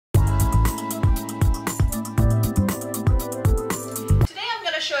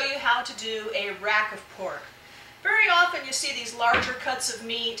do a rack of pork. Very often you see these larger cuts of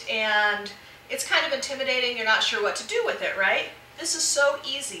meat and it's kind of intimidating, you're not sure what to do with it, right? This is so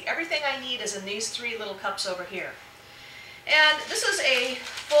easy. Everything I need is in these 3 little cups over here. And this is a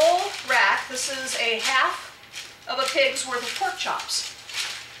full rack. This is a half of a pig's worth of pork chops.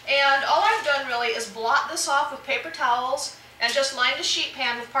 And all I've done really is blot this off with paper towels and just lined a sheet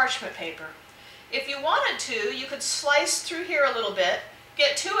pan with parchment paper. If you wanted to, you could slice through here a little bit,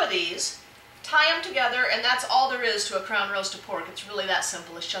 get 2 of these, tie them together, and that's all there is to a crown roast of pork. It's really that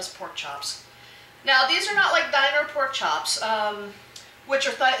simple. It's just pork chops. Now, these are not like diner pork chops, which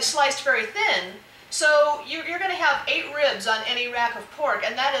are sliced very thin. So you're going to have 8 ribs on any rack of pork,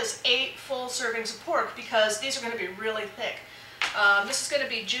 and that is 8 full servings of pork because these are going to be really thick. This is going to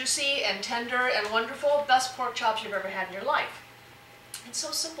be juicy and tender and wonderful. Best pork chops you've ever had in your life. It's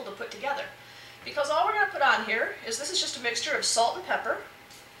so simple to put together because all we're going to put on here is this is just a mixture of salt and pepper.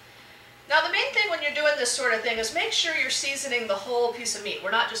 Now the main thing when you're doing this sort of thing is make sure you're seasoning the whole piece of meat.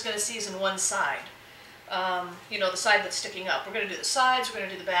 We're not just going to season one side, you know, the side that's sticking up. We're going to do the sides, we're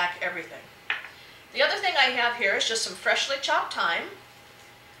going to do the back, everything. The other thing I have here is just some freshly chopped thyme.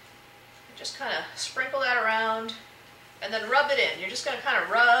 Just kind of sprinkle that around and then rub it in. You're just going to kind of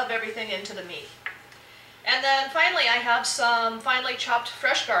rub everything into the meat. And then finally I have some finely chopped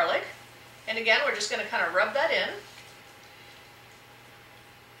fresh garlic. And again, we're just going to kind of rub that in.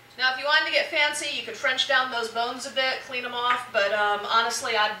 Now if you wanted to get fancy, you could French down those bones a bit, clean them off, but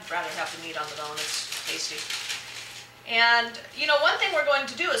honestly I'd rather have the meat on the bone. It's tasty. And you know, one thing we're going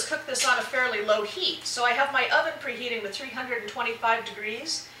to do is cook this on a fairly low heat. So I have my oven preheating to 325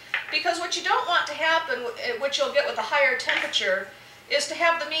 degrees because what you don't want to happen, which you'll get with a higher temperature, is to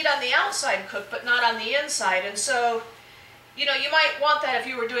have the meat on the outside cooked but not on the inside. And so, you know, you might want that if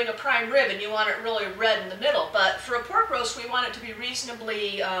you were doing a prime rib and you want it really red in the middle. But for a pork roast, we want it to be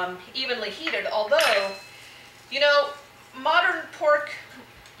reasonably evenly heated. Although, you know, modern pork,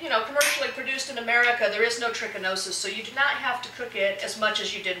 you know, commercially produced in America, there is no trichinosis, so you do not have to cook it as much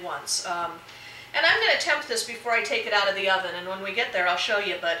as you did once. And I'm going to temp this before I take it out of the oven, and when we get there I'll show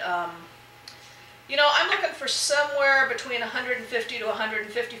you, but you know, I'm looking for somewhere between 150 to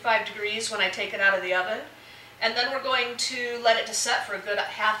 155 degrees when I take it out of the oven. And then we're going to let it to set for a good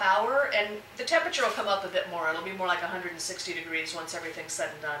half hour, and the temperature will come up a bit more. It'll be more like 160 degrees once everything's said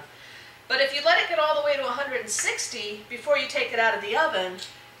and done. But if you let it get all the way to 160 before you take it out of the oven,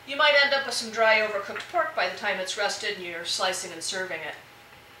 you might end up with some dry, overcooked pork by the time it's rested and you're slicing and serving it.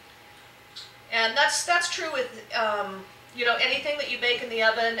 And that's true with you know, anything that you bake in the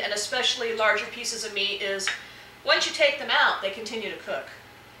oven, and especially larger pieces of meat, is once you take them out, they continue to cook.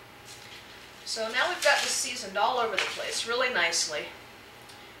 So now we've got this seasoned all over the place really nicely.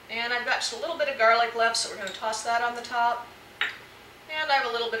 And I've got just a little bit of garlic left, so we're going to toss that on the top. And I have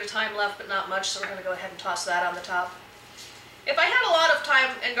a little bit of thyme left, but not much, so we're going to go ahead and toss that on the top. If I had a lot of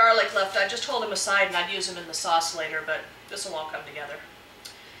thyme and garlic left, I'd just hold them aside and I'd use them in the sauce later, but this will all come together.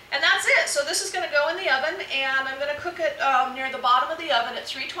 And that's it. So this is going to go in the oven, and I'm going to cook it near the bottom of the oven at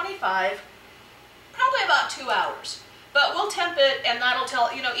 325, probably about 2 hours. But we'll temp it, and that'll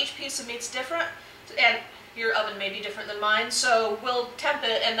tell, you know, each piece of meat's different, and your oven may be different than mine, so we'll temp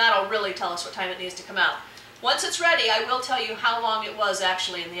it, and that'll really tell us what time it needs to come out. Once it's ready, I will tell you how long it was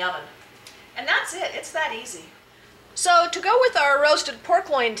actually in the oven. And that's it. It's that easy. So to go with our roasted pork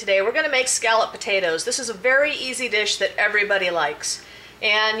loin today, we're going to make scalloped potatoes. This is a very easy dish that everybody likes.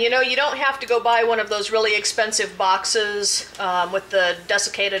 And you know, you don't have to go buy one of those really expensive boxes with the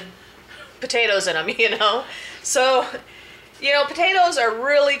desiccated potatoes in them, you know. So, you know, potatoes are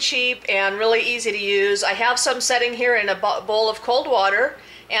really cheap and really easy to use. I have some sitting here in a bowl of cold water,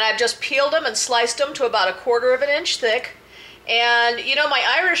 and I've just peeled them and sliced them to about 1/4 of an inch thick. And you know, my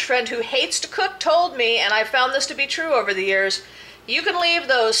Irish friend who hates to cook told me, and I've found this to be true over the years, you can leave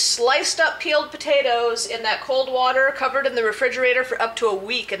those sliced up peeled potatoes in that cold water covered in the refrigerator for up to a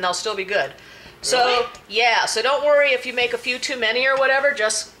week and they'll still be good. So, really? Yeah, so don't worry if you make a few too many or whatever,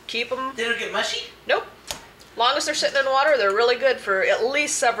 just keep them. They don't get mushy? Nope. As long as they're sitting in water, they're really good for at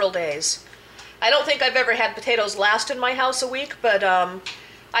least several days. I don't think I've ever had potatoes last in my house a week, but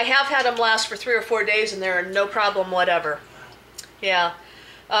I have had them last for 3 or 4 days and they're no problem whatever. Yeah.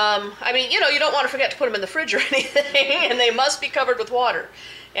 I mean, you know, you don't want to forget to put them in the fridge or anything, and they must be covered with water.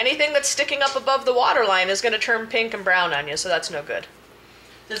 Anything that's sticking up above the water line is going to turn pink and brown on you, so that's no good.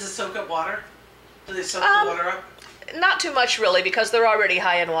 Does it soak up water? Do they soak the water up? Not too much, really, because they're already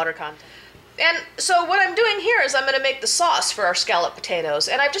high in water content. And so what I'm doing here is I'm going to make the sauce for our scalloped potatoes.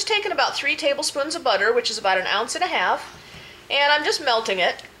 And I've just taken about 3 tablespoons of butter, which is about 1.5 ounces, and I'm just melting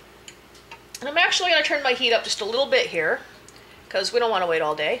it. And I'm actually going to turn my heat up just a little bit here, because we don't want to wait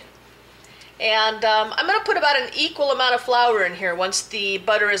all day. And I'm going to put about an equal amount of flour in here once the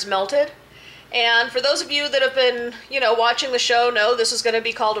butter is melted. And for those of you that have been, watching the show, know this is going to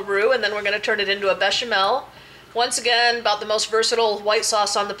be called a roux, and then we're going to turn it into a bechamel. Once again, about the most versatile white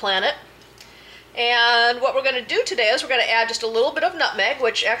sauce on the planet. And what we're going to do today is we're going to add just a little bit of nutmeg,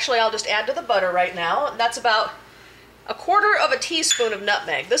 which actually I'll just add to the butter right now. That's about 1/4 teaspoon of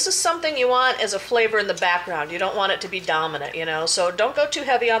nutmeg. This is something you want as a flavor in the background. You don't want it to be dominant, so don't go too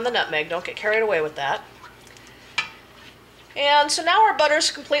heavy on the nutmeg. Don't get carried away with that. And so now our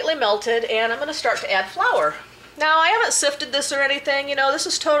butter's completely melted, and I'm going to start to add flour. Now, I haven't sifted this or anything. This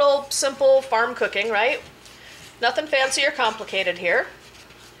is total simple farm cooking, right? Nothing fancy or complicated here.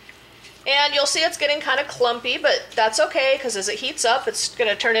 And you'll see it's getting kind of clumpy, but that's okay, because as it heats up, it's going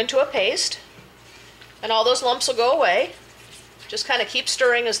to turn into a paste. And all those lumps will go away. Just kind of keep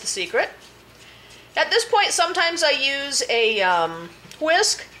stirring is the secret. At this point, sometimes I use a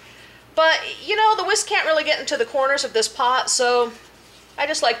whisk, but the whisk can't really get into the corners of this pot, so I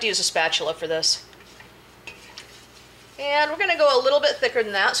just like to use a spatula for this. And we're going to go a little bit thicker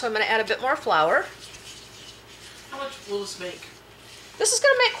than that, so I'm going to add a bit more flour. How much will this make? This is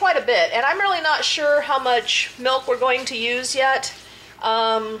going to make quite a bit, and I'm really not sure how much milk we're going to use yet.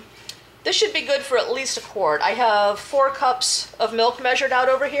 This should be good for at least a quart. I have 4 cups of milk measured out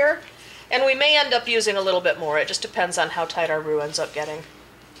over here, and we may end up using a little bit more. It just depends on how tight our roux ends up getting.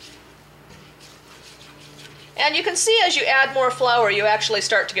 And you can see as you add more flour, you actually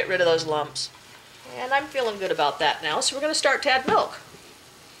start to get rid of those lumps. And I'm feeling good about that now, so we're going to start to add milk.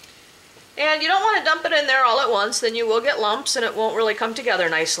 And you don't want to dump it in there all at once, then you will get lumps and it won't really come together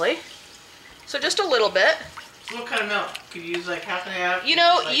nicely. So just a little bit. What kind of milk? Could you use like half and half?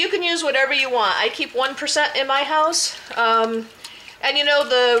 You can use whatever you want. I keep 1% in my house. And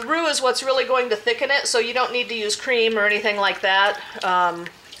the roux is what's really going to thicken it, so you don't need to use cream or anything like that.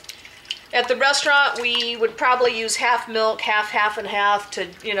 At the restaurant, we would probably use half milk, half and half to,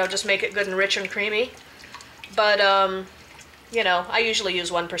 just make it good and rich and creamy. But, I usually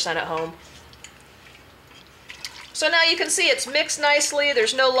use 1% at home. So now you can see it's mixed nicely.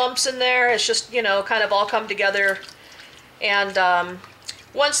 There's no lumps in there. It's just, kind of all come together. And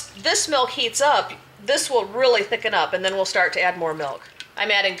once this milk heats up, this will really thicken up, and then we'll start to add more milk.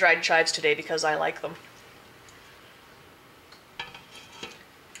 I'm adding dried chives today because I like them.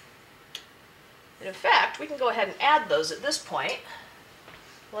 And in fact, we can go ahead and add those at this point.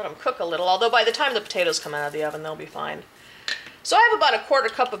 Let them cook a little, although by the time the potatoes come out of the oven, they'll be fine. So I have about 1/4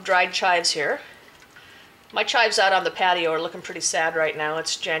 cup of dried chives here. My chives out on the patio are looking pretty sad right now.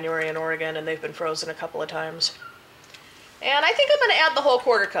 It's January in Oregon, and they've been frozen a couple of times. And I think I'm going to add the whole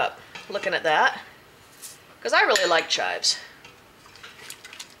 1/4 cup, looking at that, because I really like chives.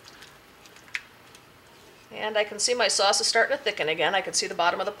 And I can see my sauce is starting to thicken again. I can see the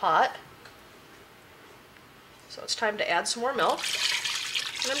bottom of the pot. So it's time to add some more milk.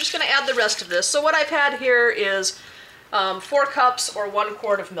 And I'm just going to add the rest of this. So what I've had here is 4 cups or 1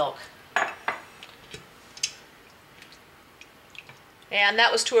 quart of milk. And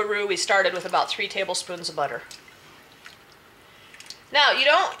that was to a roux. We started with about 3 tablespoons of butter. Now,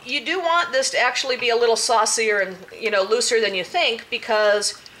 you do want this to actually be a little saucier and, looser than you think,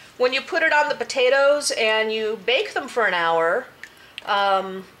 because when you put it on the potatoes and you bake them for an hour,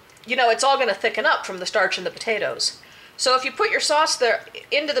 it's all going to thicken up from the starch in the potatoes. So if you put your sauce there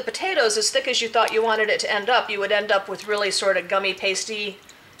into the potatoes as thick as you thought you wanted it to end up, you would end up with really sort of gummy, pasty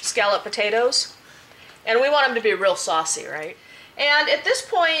scallop potatoes. And we want them to be real saucy, right? And at this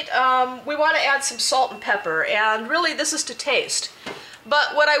point, we want to add some salt and pepper, and really this is to taste.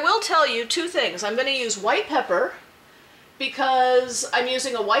 But what I will tell you, 2 things. I'm going to use white pepper because I'm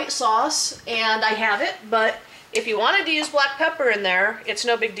using a white sauce and I have it, but if you wanted to use black pepper in there, it's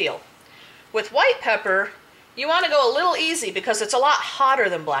no big deal. With white pepper, you want to go a little easy because it's a lot hotter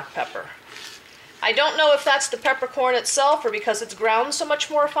than black pepper. I don't know if that's the peppercorn itself or because it's ground so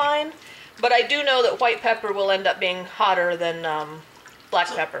much more fine, but I do know that white pepper will end up being hotter than black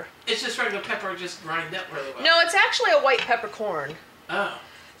pepper. It's just regular pepper, just grind up really well. No, it's actually a white peppercorn. Oh.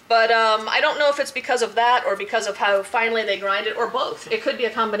 But I don't know if it's because of that or because of how finely they grind it, or both. It could be a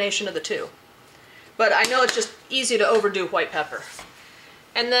combination of the two. But I know it's just easy to overdo white pepper.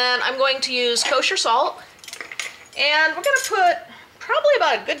 And then I'm going to use kosher salt. And we're going to put probably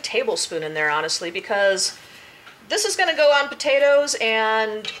about a good tablespoon in there, honestly, because this is going to go on potatoes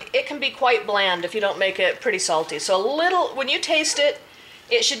and it can be quite bland if you don't make it pretty salty. So a little, when you taste it,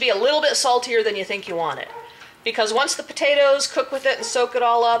 it should be a little bit saltier than you think you want it. Because once the potatoes cook with it and soak it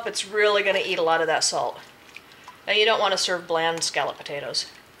all up, it's really going to eat a lot of that salt. And you don't want to serve bland scallop potatoes.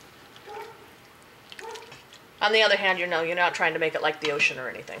 On the other hand, you're not trying to make it like the ocean or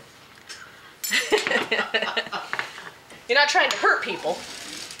anything. You're not trying to hurt people.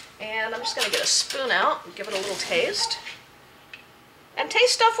 And I'm just gonna get a spoon out and give it a little taste. And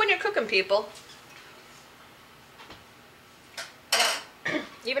taste stuff when you're cooking, people.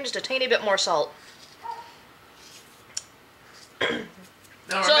 Even just a tiny bit more salt.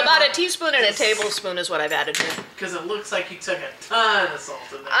 So about a teaspoon and a tablespoon is what I've added here. Because it looks like you took a ton of salt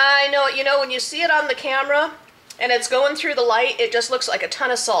in there. I know, you know, when you see it on the camera and it's going through the light, it just looks like a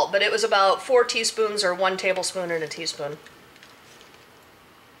ton of salt, but it was about 4 teaspoons or 1 tablespoon and a teaspoon.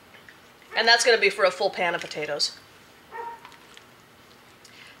 And that's going to be for a full pan of potatoes.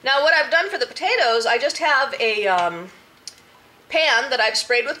 Now what I've done for the potatoes, I just have a pan that I've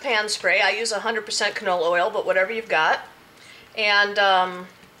sprayed with pan spray. I use 100% canola oil, but whatever you've got. And,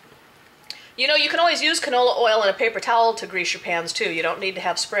 you know, you can always use canola oil and a paper towel to grease your pans too. You don't need to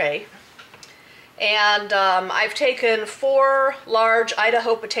have spray. And I've taken 4 large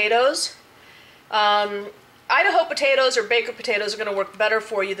Idaho potatoes. Idaho potatoes or baker potatoes are going to work better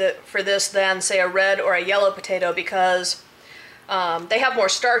for you for this than, say, a red or a yellow potato because they have more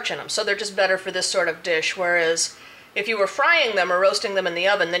starch in them. So they're just better for this sort of dish. Whereas if you were frying them or roasting them in the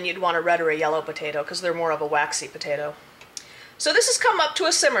oven, then you'd want a red or a yellow potato because they're more of a waxy potato. So this has come up to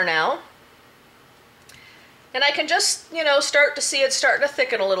a simmer now. And I can just, you know, start to see it starting to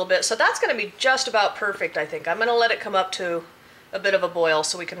thicken a little bit. So that's going to be just about perfect, I think. I'm going to let it come up to a bit of a boil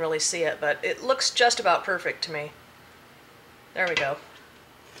so we can really see it. But it looks just about perfect to me. There we go.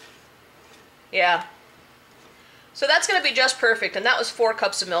 Yeah. So that's going to be just perfect. And that was 4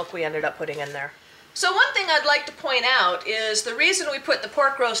 cups of milk we ended up putting in there. So one thing I'd like to point out is the reason we put the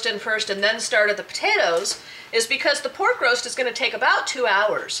pork roast in first and then started the potatoes is because the pork roast is going to take about 2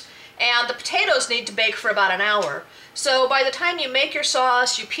 hours and the potatoes need to bake for about an hour. So by the time you make your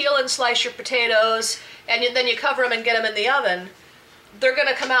sauce, you peel and slice your potatoes, and then you cover them and get them in the oven, they're going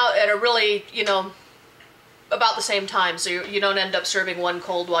to come out at a really, you know, about the same time, so you don't end up serving one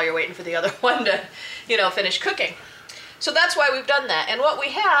cold while you're waiting for the other one to, you know, finish cooking. So that's why we've done that. And what we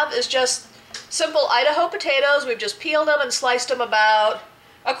have is just simple Idaho potatoes. We've just peeled them and sliced them about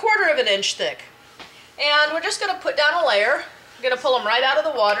 1/4 of an inch thick. And we're just going to put down a layer. We're going to pull them right out of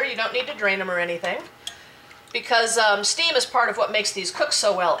the water. You don't need to drain them or anything, because steam is part of what makes these cook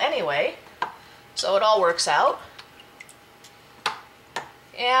so well anyway. So it all works out.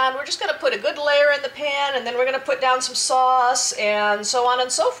 And we're just going to put a good layer in the pan, and then we're going to put down some sauce, and so on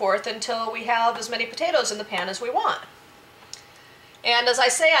and so forth until we have as many potatoes in the pan as we want. And as I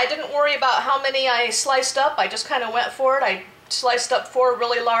say, I didn't worry about how many I sliced up. I just kind of went for it. I sliced up 4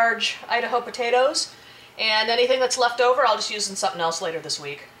 really large Idaho potatoes, and anything that's left over I'll just use in something else later this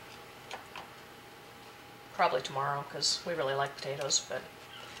week. Probably tomorrow, because we really like potatoes, but...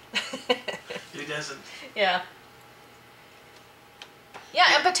 Who doesn't? Yeah.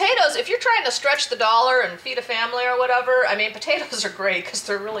 Yeah, and potatoes, if you're trying to stretch the dollar and feed a family or whatever, I mean, potatoes are great because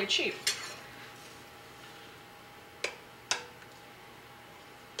they're really cheap.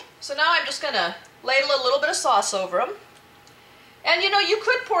 So now I'm just going to ladle a little bit of sauce over them. And, you know, you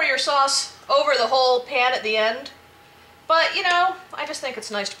could pour your sauce over the whole pan at the end, but, you know, I just think it's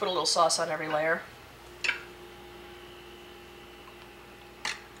nice to put a little sauce on every layer.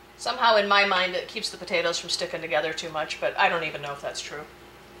 Somehow, in my mind, it keeps the potatoes from sticking together too much, but I don't even know if that's true.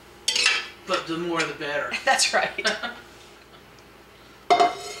 But the more the better. That's right.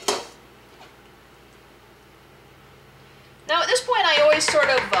 Now, at this point, I always sort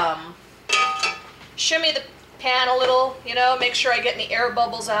of shimmy the pan a little, you know, make sure I get any air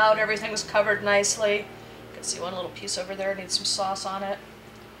bubbles out, everything's covered nicely. You can see one little piece over there, needs some sauce on it.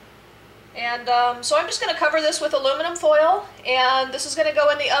 And so I'm just going to cover this with aluminum foil, and this is going to go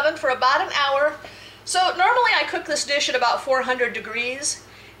in the oven for about an hour. So normally I cook this dish at about 400 degrees,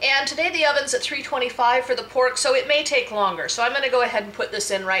 and today the oven's at 325 for the pork, so it may take longer. So I'm going to go ahead and put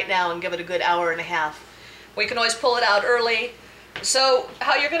this in right now and give it a good hour and a half. We can always pull it out early. So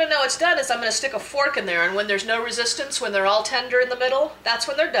how you're going to know it's done is I'm going to stick a fork in there, and when there's no resistance, when they're all tender in the middle, that's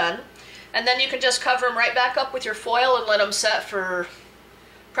when they're done. And then you can just cover them right back up with your foil and let them set for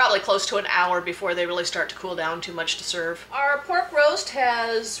probably close to an hour before they really start to cool down too much to serve. Our pork roast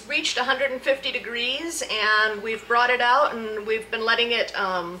has reached 150 degrees, and we've brought it out and we've been letting it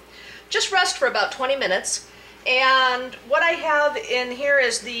just rest for about 20 minutes. And what I have in here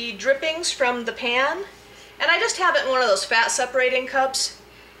is the drippings from the pan, and I just have it in one of those fat separating cups.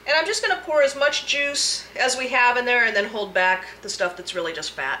 And I'm just going to pour as much juice as we have in there and then hold back the stuff that's really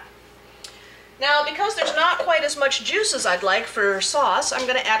just fat. Now, because there's not quite as much juice as I'd like for sauce, I'm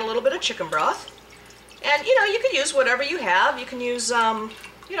going to add a little bit of chicken broth. And, you know, you can use whatever you have. You can use,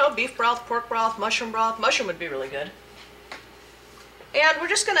 you know, beef broth, pork broth, mushroom broth. Mushroom would be really good. And we're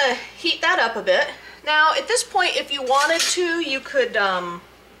just gonna heat that up a bit. Now, at this point, if you wanted to, you could,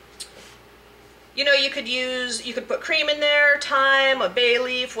 you know, you could put cream in there, thyme, a bay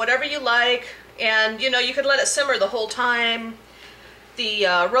leaf, whatever you like, and, you know, you could let it simmer the whole time the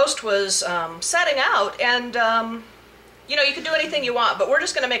roast was setting out, and, you know, you could do anything you want, but we're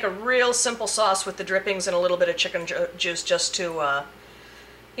just gonna make a real simple sauce with the drippings and a little bit of chicken juice just to,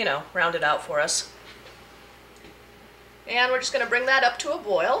 you know, round it out for us. And we're just gonna bring that up to a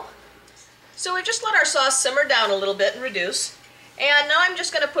boil. So we've just let our sauce simmer down a little bit and reduce. And now I'm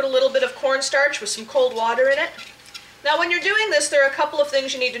just going to put a little bit of cornstarch with some cold water in it. Now when you're doing this, there are a couple of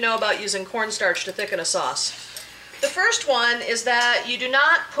things you need to know about using cornstarch to thicken a sauce. The first one is that you do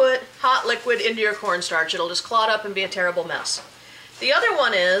not put hot liquid into your cornstarch. It'll just clot up and be a terrible mess. The other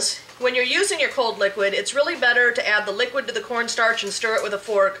one is, when you're using your cold liquid, it's really better to add the liquid to the cornstarch and stir it with a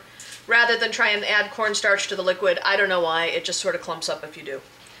fork rather than try and add cornstarch to the liquid. I don't know why, it just sort of clumps up if you do.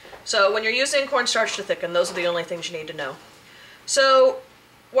 So when you're using cornstarch to thicken, those are the only things you need to know. So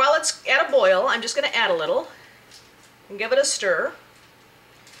while it's at a boil, I'm just going to add a little and give it a stir.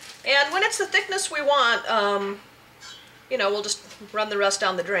 And when it's the thickness we want, you know, we'll just run the rest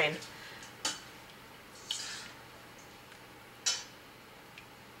down the drain.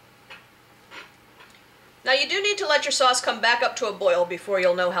 Now you do need to let your sauce come back up to a boil before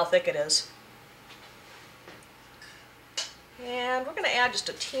you'll know how thick it is. And we're going to add just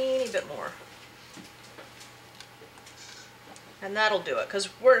a teeny bit more. And that'll do it, because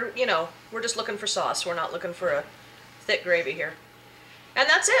we're, you know, we're just looking for sauce. We're not looking for a thick gravy here. And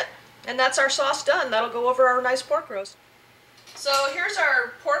that's it. And that's our sauce done. That'll go over our nice pork roast. So here's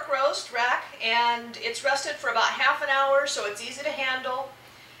our pork roast rack, and it's rested for about half an hour, so it's easy to handle.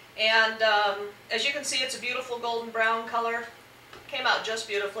 And as you can see, it's a beautiful golden brown color. Came out just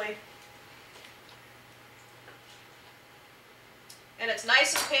beautifully. And it's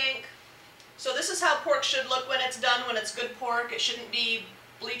nice and pink. So this is how pork should look when it's done, when it's good pork. It shouldn't be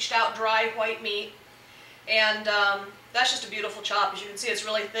bleached out dry white meat. And that's just a beautiful chop. As you can see, it's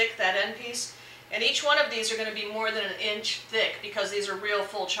really thick, that end piece. And each one of these are going to be more than an inch thick because these are real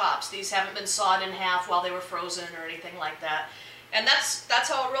full chops. These haven't been sawed in half while they were frozen or anything like that. And that's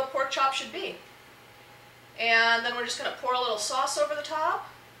how a real pork chop should be. And then we're just going to pour a little sauce over the top.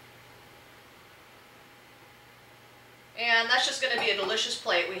 And that's just going to be a delicious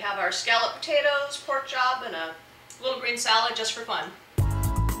plate. We have our scalloped potatoes, pork chop, and a little green salad just for fun.